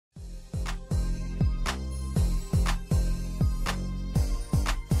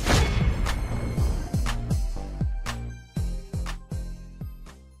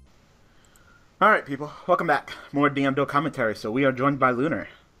Alright, people, welcome back. More DM Duel commentary. So we are joined by Lunar.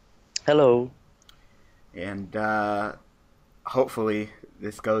 Hello. And, hopefully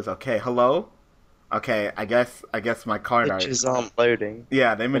this goes okay. Hello? Okay, I guess my card art. Pictures aren't loading.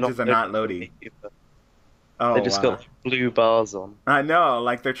 Yeah, the They're not images are loading not for loading. me either. They Oh, just got like, blue bars on. I know,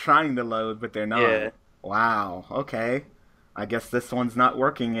 like they're trying to load, but they're not. Yeah. Wow, okay. I guess this one's not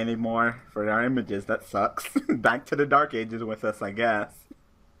working anymore for our images. That sucks. Back to the Dark Ages with us, I guess.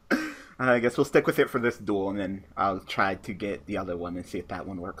 I guess we'll stick with it for this duel, and then I'll try to get the other one and see if that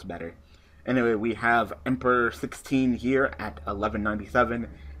one works better. Anyway, we have Emperor 16 here at 1197,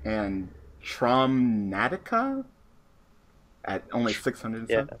 and Tromnatica at only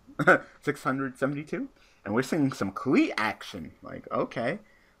Yeah. 672. And we're seeing some Qli action. Like, okay.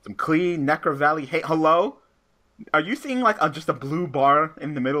 Some Qli, Necro Valley. Hey, hello? Are you seeing, like, just a blue bar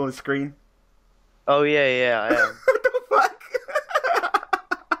in the middle of the screen? Oh yeah, yeah, I am. What the fuck?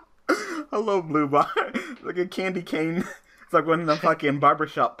 Hello, blue bar. Like a candy cane. It's like when the fucking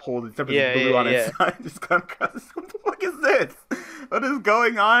barbershop pulled, except it's Yeah, blue yeah, on its yeah. side. Just gone across. What the fuck is this? What is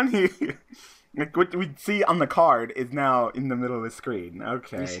going on here? Like what we see on the card is now in the middle of the screen. You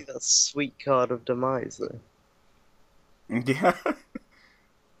see Okay. that sweet card of demise though? Yeah. I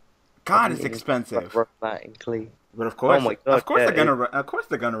God, didn't it's even expensive. run that in Clee. But Oh my god, yeah. of course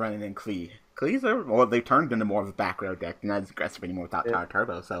they're gonna run it in Klee. Klees are well, they turned into more of a back row deck, not as aggressive anymore without Yeah. Tower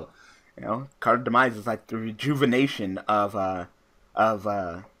Turbo. So, Card Demise is like the rejuvenation of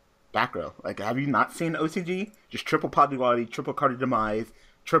back row. Like, have you not seen OCG? Just triple Pot Duality, triple Card Demise,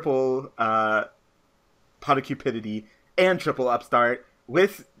 triple Pot of Cupidity, and triple Upstart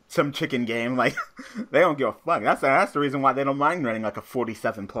with some chicken game. Like, they don't give a fuck. That's the reason why they don't mind running like a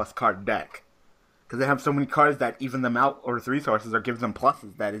 47 plus card deck. Because they have so many cards that even them out or 3 sources or give them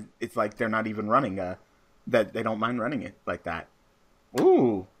pluses that it's like they're not even running that they don't mind running it like that.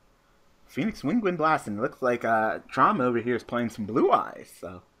 Ooh, Phoenix Wingwind Blast, and it looks like Trauma over here is playing some Blue Eyes.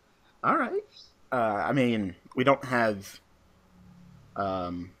 So, all right. I mean, we don't have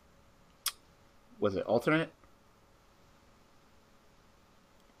was it alternate?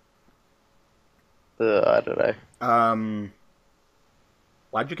 I don't know.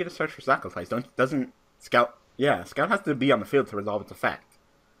 Why'd you get a search for sacrifice? Doesn't Scout? Yeah, Scout has to be on the field to resolve its effect.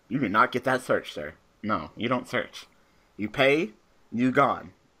 You do not get that search, sir. No, you don't search. You pay, you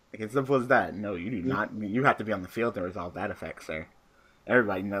gone. Like, as simple as that. No, you do not. You have to be on the field to resolve that effect, sir.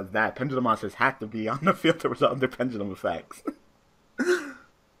 Everybody knows that. Pendulum monsters have to be on the field to resolve their pendulum effects.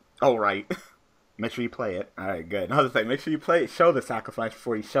 All right. Make sure you play it. All right, good. Another thing, make sure you play it. Show the sacrifice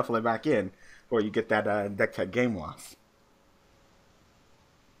before you shuffle it back in, before you get that deck check game loss.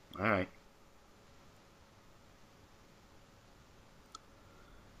 All right.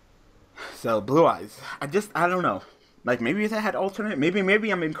 So Blue Eyes, I don't know. Like maybe they had alternate. Maybe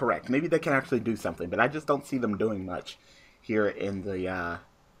I'm incorrect. Maybe they can actually do something, but I just don't see them doing much here in the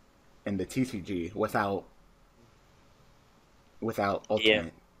TCG without Yeah.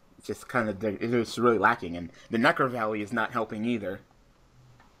 alternate. It's just kind of it's really lacking, and the Necro Valley is not helping either.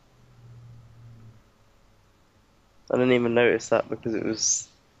 I didn't even notice that because it was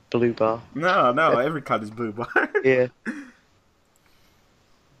blue bar. No, no, every card is blue bar. Yeah.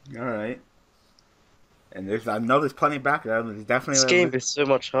 All right, and I know there's plenty of background. There's This definitely. game is so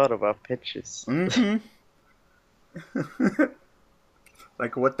much harder about pitches. Mm-hmm.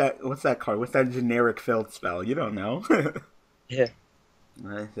 Like what's that card? What's that generic field spell? You don't know. Yeah.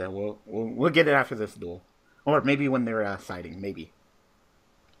 Yeah, we'll get it after this duel, or maybe when they're sighting. Maybe.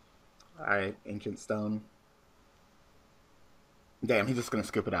 All right, Ancient Stone. Damn, he's just gonna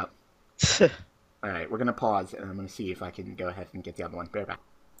scoop it up. All right, we're gonna pause, and I'm gonna see if I can go ahead and get the other one. Bear back.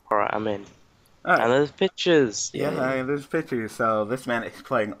 Alright, I'm in. All right. And there's pictures. Yeah, Yay. there's pictures. So this man is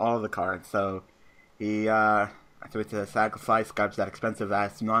playing all the cards. So he after it's a sacrifice, grabs that expensive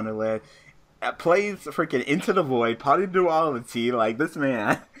ass monolith. Plays freaking Into the Void, Potty Duality. Like this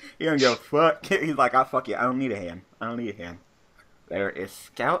man, he don't give a fuck. He's like, ah, fuck it. I don't need a hand. I don't need a hand. There is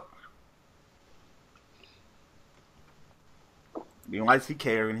Scout. Why does he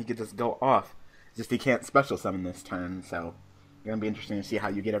care? And he could just go off. It's just he can't special summon this turn. So it's gonna be interesting to see how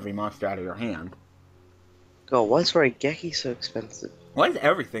you get every monster out of your hand. God, why is Raigeki so expensive? Why is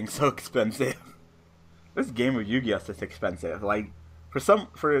everything so expensive? This game of Yu-Gi-Oh is expensive. Like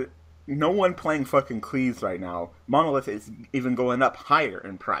for no one playing fucking Cleaves right now, Monolith is even going up higher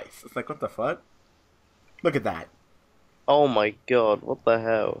in price. It's like, what the fuck? Look at that. Oh my god, what the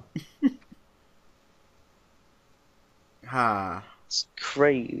hell? Ah. It's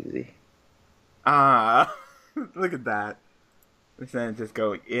crazy. Ah. Look at that. This man just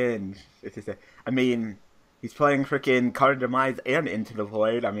going in. It's just I mean, he's playing freaking Card Demise and Into the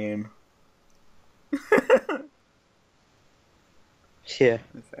Void. I mean, Yeah.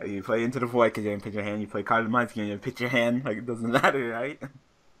 So you play Into the Void because you didn't pitch your hand. You play Card of the Mind because you didn't pitch your hand. Like, it doesn't matter, right?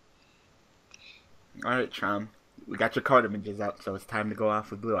 Alright, Tron. We got your card images up, so it's time to go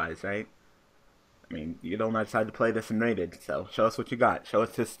off with Blue Eyes, right? I mean, you don't decide to play this in Rated, so show us what you got. Show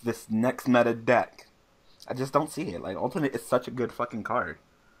us this next meta deck. I just don't see it. Like, Alternate is such a good fucking card.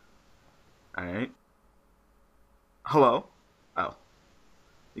 Alright. Hello? Oh.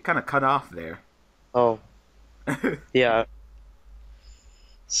 You kind of cut off there. Oh, yeah.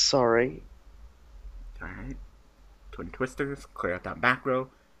 Sorry. Alright. Twin Twisters. Clear out that back row.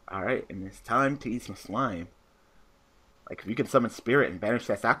 Alright, and it's time to eat some slime. Like, if you could summon Spirit and banish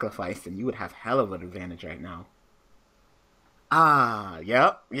that sacrifice, then you would have hell of an advantage right now. Ah,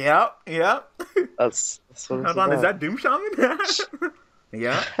 yep. That's what it's Hold on, is about. that Doom Shaman?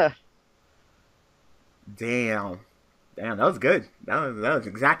 Yeah. Damn, that was good. That was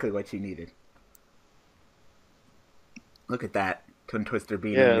exactly what you needed. Look at that. Twin Twister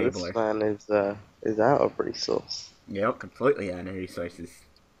being Yeah, an this enabler. man is out of resource. Yep, completely out of resources.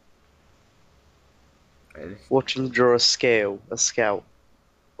 Watch him draw a scout,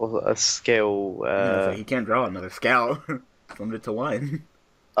 or a scale. So he can't draw another scout. It's limited to one.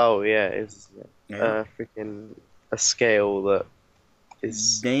 Oh yeah, it's Yeah. freaking a scale that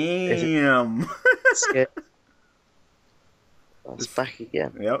is. Damn. Scale. That's back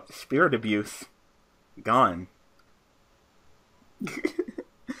again. Yep, spirit abuse. Gone.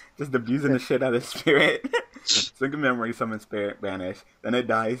 Just abusing the shit out of spirit. Think of memory, summon spirit, banish. Then it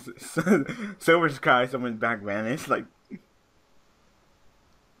dies. Silver's cry, summon back, vanish. Like,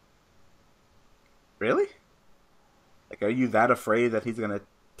 really? Like, are you that afraid that he's gonna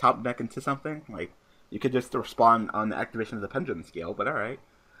top deck into something? Like, you could just respond on the activation of the pendulum scale, but alright.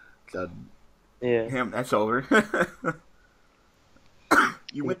 So, Yeah. damn, that's over.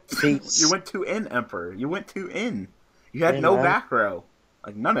 You went too in, Emperor. You went too in. You had no back row.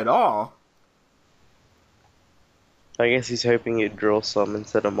 Like, none at all. I guess he's hoping you'd draw some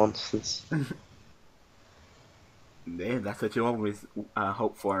instead of monsters. Yeah, that's what you always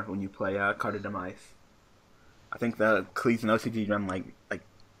hope for when you play Card of Demise. I think the Qliphort and OCG run like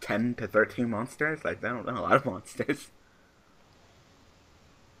 10 to 13 monsters. Like, they don't run a lot of monsters.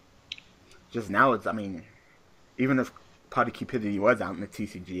 Just now, I mean, even if Pot of Cupidity was out in the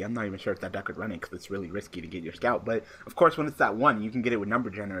TCG, I'm not even sure if that deck would run it because it's really risky to get your scout. But, of course, when it's that one, you can get it with number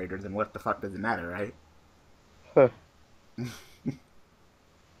generators, and what the fuck does it matter, right? Huh.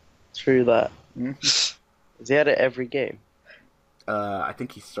 True that. Mm-hmm. Has he had it every game? I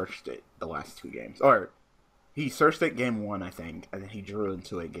think he searched it the last 2 games. Or, he searched it game 1, I think, and then he drew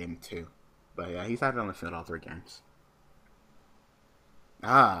into it game 2. But, yeah, he's had it on the field all 3 games.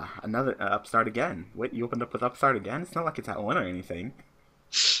 Ah, another Upstart again. Wait, you opened up with Upstart again? It's not like it's at 1 or anything.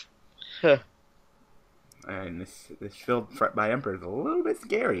 Huh. And this field by Emperor is a little bit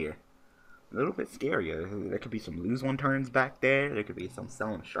scarier. A little bit scarier. There could be some lose 1 turns back there. There could be some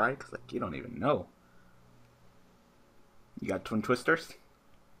selling strikes. Like, you don't even know. You got Twin Twisters?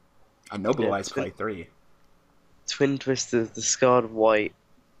 I know Blue Eyes play 3. Twin Twisters, discard white,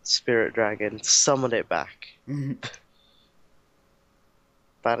 Spirit Dragon, summon it back.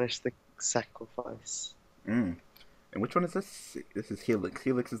 Banish the sacrifice. And which one is this? This is Helix.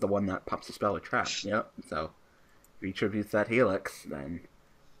 Helix is the one that pops a spell or trap. Yep. So, if he tributes that Helix, then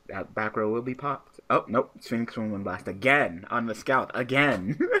that back row will be popped. Oh, nope. Sphinx Wind Blast again on the scout.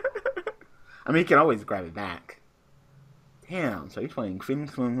 Again. I mean, he can always grab it back. Damn. So he's playing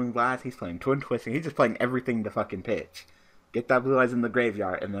Phoenix Wind Blast. He's playing Twin Twisting. He's just playing everything to fucking pitch. Get that Blue Eyes in the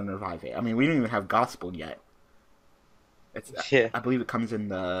graveyard and then revive it. I mean, we didn't even have Gospel yet. I believe it comes in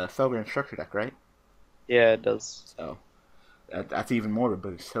the Silver and Structure deck, right? Yeah, it does. So, that's even more of a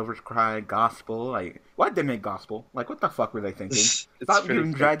boost. Silver's Cry, Gospel, like, why did they make Gospel? Like, what the fuck were they thinking? Stop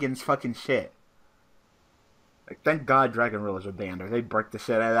giving dragons fucking shit. Like, thank God Dragon Rulers are banned, or they'd break the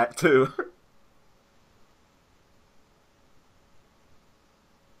shit out of that, too.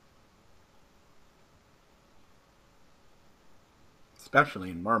 Especially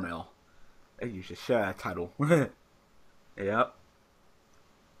in Mermail. They use the shit out of title. Yep.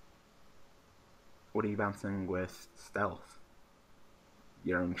 What are you bouncing with? Stealth.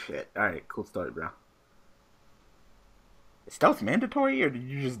 Your own shit. Alright, cool story, bro. Is stealth mandatory, or did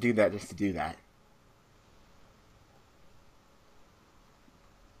you just do that just to do that?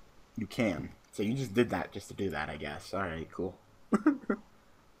 You can. So you just did that just to do that, I guess. Alright, cool.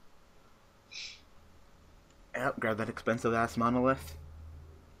 Yep, grab that expensive-ass monolith.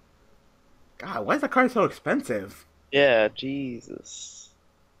 God, why is that card so expensive? Yeah, Jesus.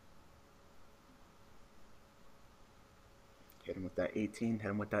 Hit him with that 18, hit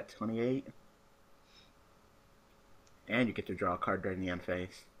him with that 28. And you get to draw a card during the end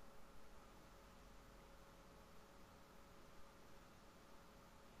phase.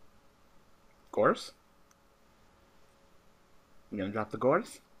 Gorse? You gonna drop the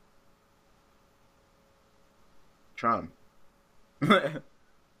Gorse? Tron. Either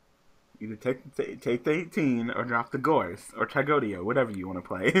take the 18 or drop the Gorse or Trigodia, whatever you want to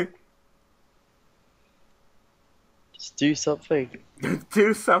play. Just do something.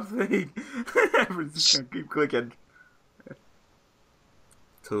 Do something. Everyone's just gonna keep clicking.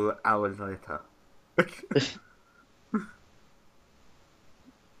 2 hours later.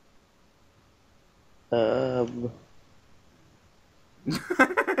 No,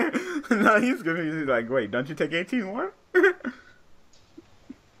 he's gonna be like, wait, don't you take 18 more?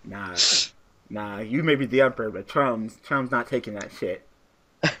 Nah, you may be the emperor, but Trump's not taking that shit.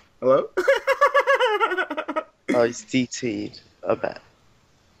 Hello? Oh, he's DT'd, I bet.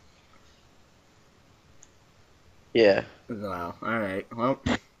 Yeah. Wow, alright, well,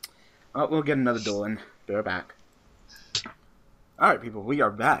 we'll get another duel in. They're back. Alright, people, we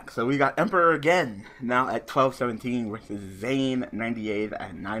are back. So we got Emperor again, now at 1217 versus Zane 98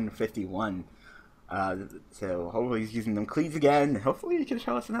 at 951. So hopefully he's using them cleats again. Hopefully he can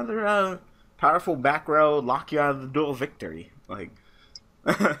show us another powerful back row, lock you out of the duel victory. Like,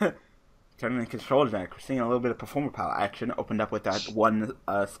 turning the control deck. We're seeing a little bit of performer power action opened up with that one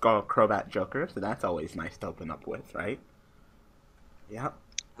Skull Crobat Joker, so that's always nice to open up with, right? Yep.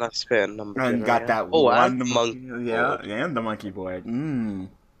 Nice bit of number And generator. got that and one monkey yeah, board. and the monkey board. I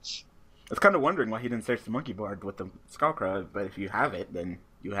was kind of wondering why he didn't search the monkey board with the Skullcrow, but if you have it, then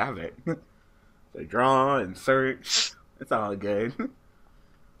you have it. So draw and search, it's all good.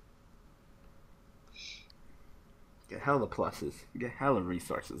 Get hella pluses, get hella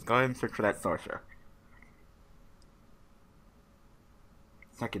resources. Go ahead and search for that sorcerer.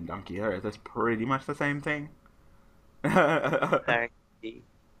 Second donkey, alright, that's pretty much the same thing. Thank you.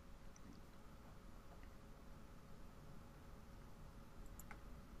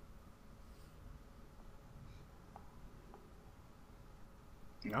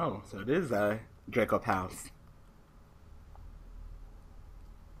 Oh, so it is Dracopals.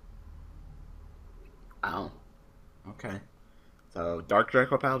 Oh, okay. So Dark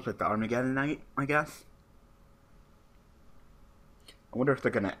Dracopals with the Armageddon Knight, I guess. I wonder if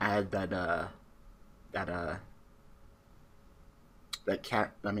they're gonna add that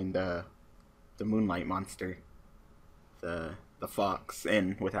cat. I mean the Moonlight monster, the fox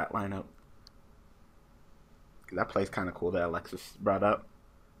in with that lineup. Cause that plays kind of cool that Alexis brought up.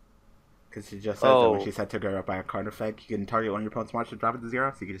 Because she just says that when she set to her up by a card effect, you can target one of your opponent's monsters, drop it to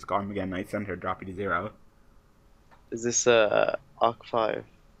 0, so you can just go Armageddon Knight, send her, drop it to 0. Is this Arc 5?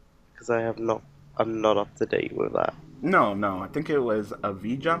 Because I'm not up to date with that. No, I think it was a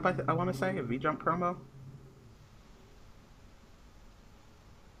V jump. I want to say a V jump promo.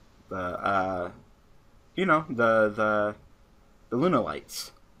 The the Luna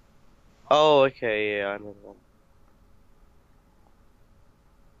lights. Oh, okay, yeah, I know one.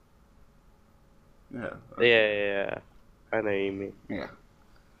 Yeah. Yeah. I know what you mean. Yeah.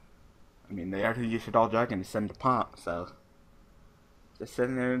 I mean, they already used it all dragon to send to pop, so just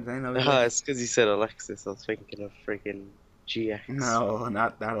sitting there and saying, It's because you said Alexis. I was thinking of freaking GX. No,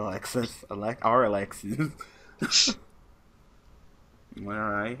 not that Alexis. Our Alexis.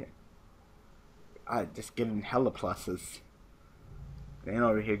 Alright. I just giving hella pluses. They ain't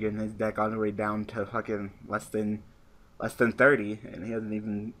over here getting his deck all the way down to fucking less than 30, and he hasn't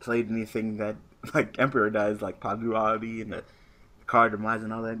even played anything that like Emperor does, like Popularity and the card demise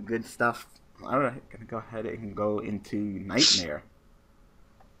and all that good stuff. Alright, gonna go ahead and go into Nightmare.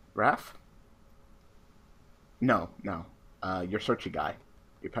 Raph? No. Your searchy guy.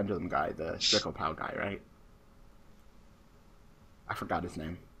 Your pendulum guy, the Dracopal guy, right? I forgot his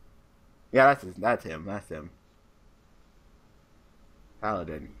name. Yeah, that's him.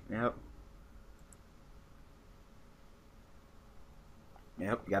 Paladin. Yep,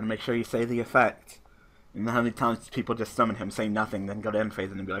 you gotta make sure you say the effect. You know how many times people just summon him, say nothing, then go to end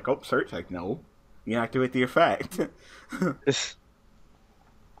phase and then be like, oh, search. Like, no. You activate the effect.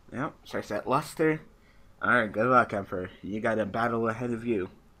 Yep, search that luster. Alright, good luck, Emperor. You got a battle ahead of you.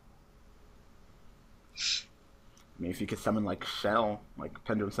 I mean, if you could summon, like, Shell, like,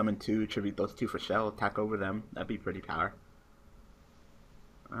 Pendulum Summon 2, tribute those 2 for Shell, attack over them, that'd be pretty power.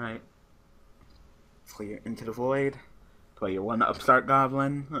 Alright. Clear into the void. Play your 1 Upstart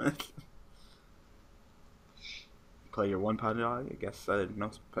Goblin. Play your 1 Pod Dog. I guess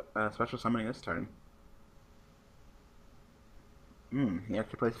no special summoning this turn. He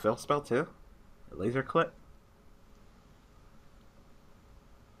actually plays Fill Spell too. A Laser Clip.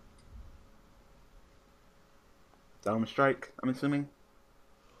 Dome Strike, I'm assuming.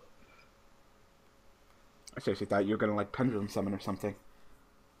 I seriously thought you were gonna like Pendulum Summon or something.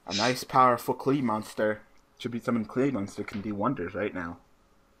 A nice, powerful Klee monster. Should be summoned Klee monster can do wonders right now.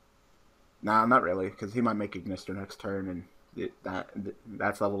 Nah, not really, because he might make Ignister next turn, and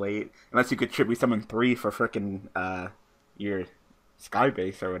that's level 8. Unless you could tribute summon 3 for frickin' your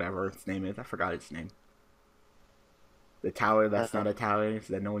Skybase or whatever its name is. I forgot its name. The tower that's not a tower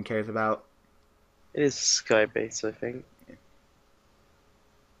that no one cares about. It is Skybase, I think.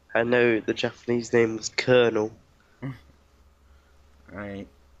 I know the Japanese name was Colonel. Alright.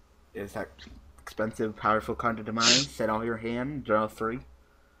 Is that expensive, powerful card to demise? Set all your hand, draw 3.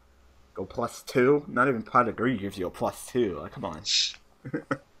 Go +2. Not even Pot of Greed gives you a +2. Like, come on.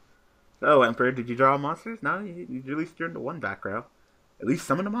 So, Emperor, did you draw monsters? No, you released your into 1 back row. At least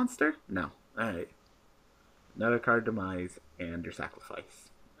summon a monster? No. Alright. Another card demise and your sacrifice.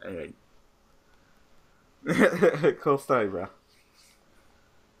 Alright. Cool story, bro.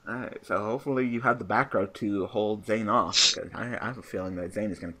 Alright, so hopefully you have the back row to hold Zane off, because I have a feeling that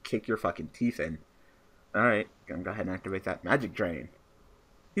Zane is going to kick your fucking teeth in. Alright, gonna go ahead and activate that Magic Drain.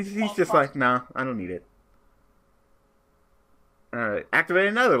 He's just like, nah, I don't need it. Alright, activate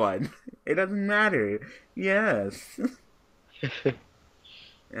another one. It doesn't matter. Yes. Yep.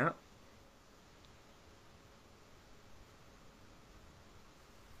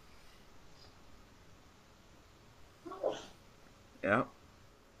 Yep.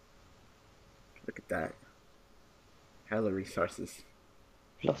 Look at that. Hella resources.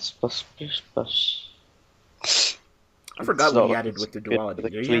 Plus, plus, plus, plus. I forgot what he added with the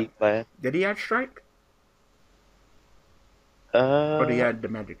duality. Did he add Strike? Or did he add the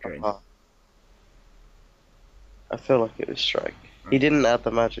Magic Drain? I feel like it was Strike. He didn't add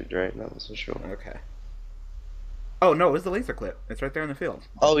the Magic Drain, that was for sure. Okay. Oh no, it was the laser clip. It's right there in the field.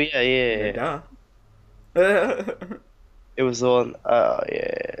 Oh yeah. Duh. It was the one.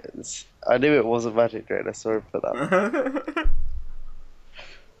 Yeah. I knew it wasn't Magic Drain. I saw him for that.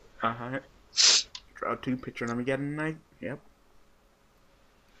 Alright. Draw 2, picture number getting night. Yep.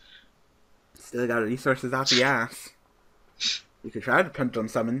 Still got resources out the ass. You could try to Pendulum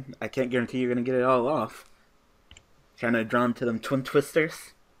Summon. I can't guarantee you're gonna get it all off. Trying to draw into them Twin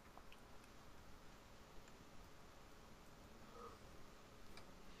Twisters.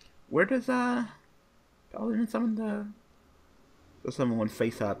 Where does Paladin summon the... Go summon one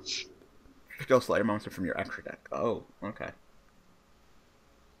face up. Ghost Slayer monster from your extra deck. Oh, okay.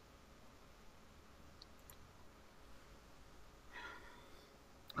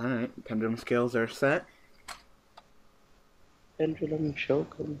 Alright, Pendulum Scales are set. Pendulum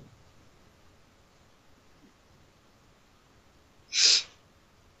Shogun.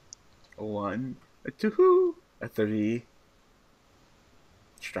 A 1, a 2, a 3.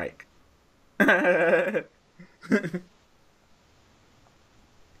 Strike. Do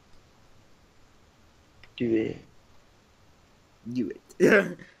it. Do it.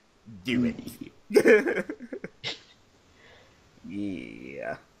 Do it.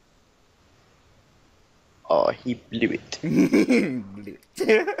 Yeah. Oh, he blew it. Blew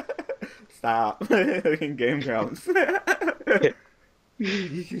it. Stop. Game grounds.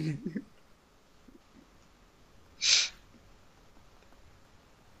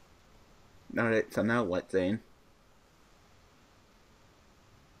 Alright, so now what, Zane?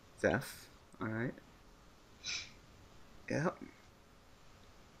 Zeph. Alright. Yep.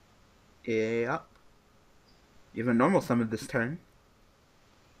 Yep. You have a normal summon this turn.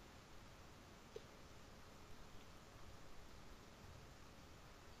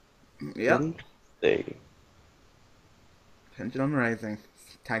 Yep. Pendulum Rising.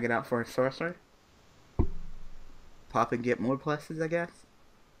 Tag it out for a sorcerer. Pop and get more pluses, I guess.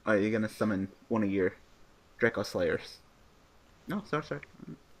 Oh, you're gonna summon one of your Draco Slayers. No, sorcerer.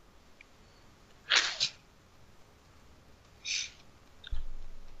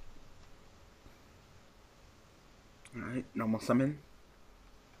 Alright, normal summon.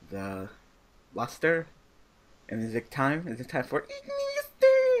 The Luster. And is it time? Is it time for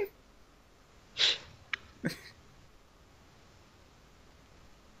Ignister?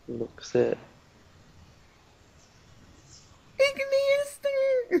 Looks it.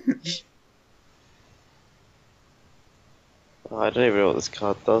 Ignister! Oh, I don't even know what this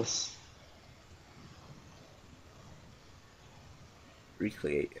card does.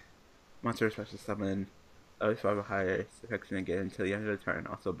 Recreate. Monster special summon. Always survival higher affection again until the end of the turn.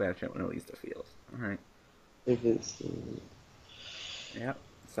 Also banish it when it leaves the field. Alright. If it's. Yep.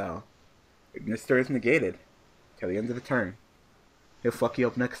 So, Ignister is negated till the end of the turn. He'll fuck you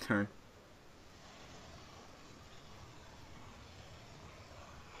up next turn.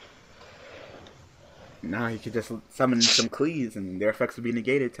 Now he could just summon some Qliphs and their effects will be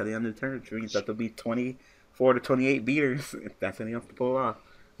negated till the end of the turn, which means that there'll be 24 to 28 beaters if that's anything else to pull off. I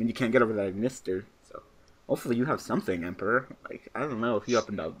mean, you can't get over that Mister, so hopefully you have something, Emperor. Like, I don't know if you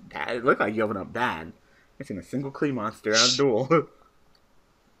opened up bad. It looked like you opened up bad. I've seen a single Qliph monster out of Duel.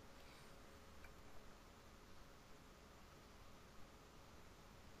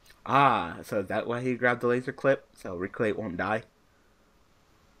 Ah, so is that why he grabbed the laser clip? So Reclate won't die?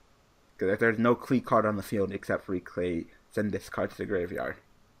 Because if there's no Qliph card on the field except for Reclate, send this card to the graveyard.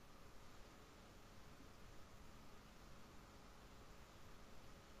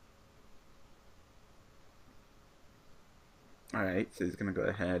 Alright, so he's going to go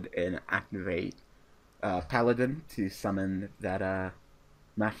ahead and activate Paladin to summon that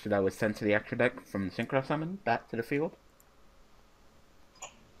master that was sent to the extra deck from the Synchro Summon back to the field.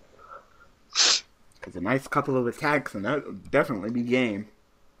 Because a nice couple of attacks, and that would definitely be game.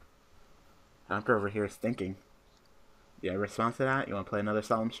 Doctor over here is thinking. Do you have a response to that? You want to play another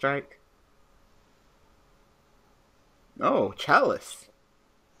Solemn Strike? Oh, Chalice.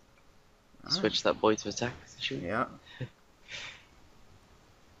 Switch that boy to attack position. Yeah.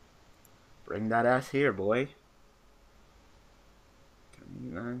 Bring that ass here, boy.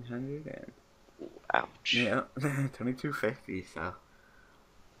 2,900 and... Ouch. Yeah, 2250, so...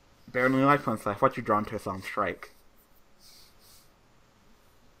 Barely life points left. What you drawn to a Solemn Strike?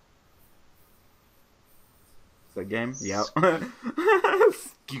 Is that game? Yep.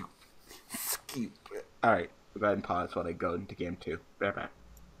 Scoop. Scoop. Alright, we'll go ahead and pause while they go into game 2. Right back.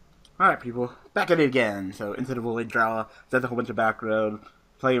 Alright, people. Back at it again. So, into the void, draw, set a whole bunch of back road,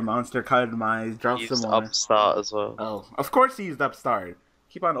 play your monster, cut a demise, draw some more. Upstart as well. Oh, of course he used Upstart.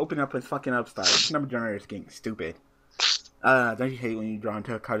 Keep on opening up his fucking Upstart. This number generator is getting stupid. Don't you hate when you draw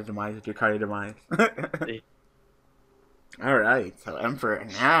into a card of demise with your card of demise? Alright, so Emperor,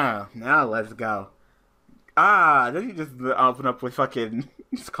 now let's go. Then you just open up with fucking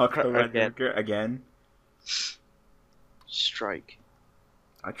Skullcrow again. Strike.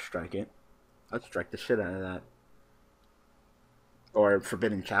 I'd strike it. I'd strike the shit out of that. Or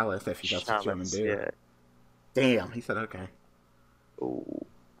Forbidden Chalice if that's what you want to do. Yeah. Damn, he said okay. Ooh.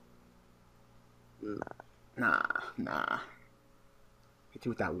 Nah. Hit you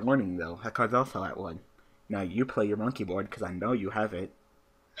with that warning though. That card's also at 1. Now you play your monkey board because I know you have it.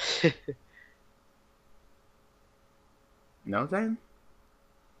 No then?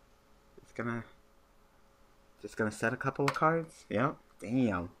 Just gonna set a couple of cards? Yep.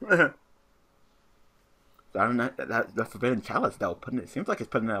 Damn. So I don't know, the Forbidden Chalice though, it seems like it's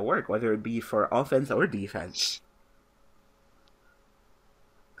putting that work, whether it be for offense or defense.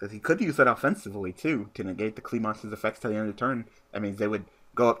 Because he could use that offensively too, to negate the Qliph monster's effects to the end of the turn. That means they would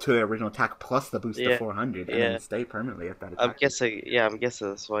go up to their original attack plus the boost to 400 and then stay permanently at that attack. I'm guessing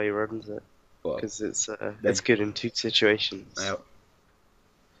that's why he runs it. Because it's good in 2 situations. Yep.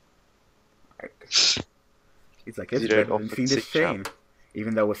 He's like, it's better than Fiendish Chain.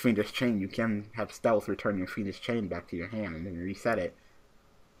 Even though with Fiendish Chain, you can have Stealth return your Fiendish Chain back to your hand and then reset it.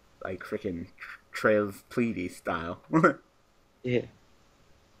 Like freaking Trails Pleady style. Yeah.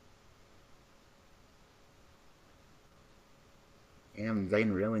 Damn,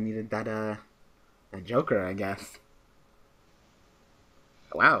 Zane really needed that Joker, I guess.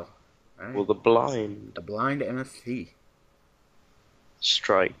 Wow. Right. Well, the blind MST.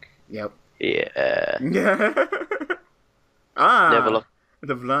 Strike. Yep. Yeah. Never look.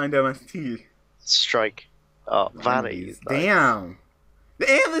 The blind MST. Strike. Oh, Vanny. Damn.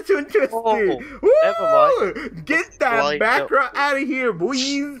 Damn, that's too interesting. Woo! Never mind. Get that back row out of here,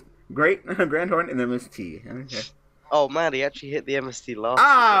 boys. Great. Grand Horn and MST. Okay. Oh man, he actually hit the MST last.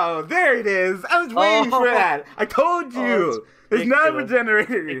 Oh, there it is. I was waiting for that. I told you. There's never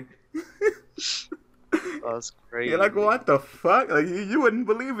generator. That's crazy. You're like, what the fuck? Like, you wouldn't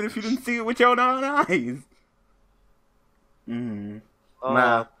believe it if you didn't see it with your own eyes.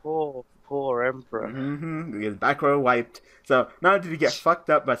 Poor Emperor. His back row wiped. So, not only did he get fucked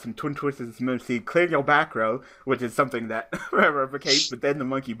up by some Twin Twisters and Smoothie, clear your back row, which is something that forever replicates, but then the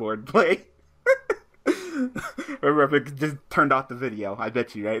monkey board play. Remember, just turned off the video. I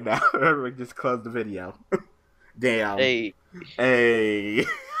bet you right now. Remember, just closed the video. Damn. Hey.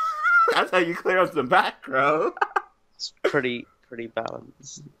 That's how you clear up the back row. It's pretty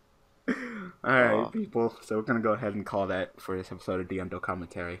balanced. Alright, people. So we're going to go ahead and call that for this episode of D.M.Do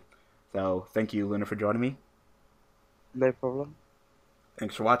Commentary. So, thank you, Luna, for joining me. No problem.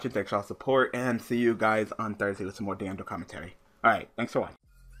 Thanks for watching. Thanks for all the support. And see you guys on Thursday with some more D.M.Do Commentary. Alright, thanks for watching.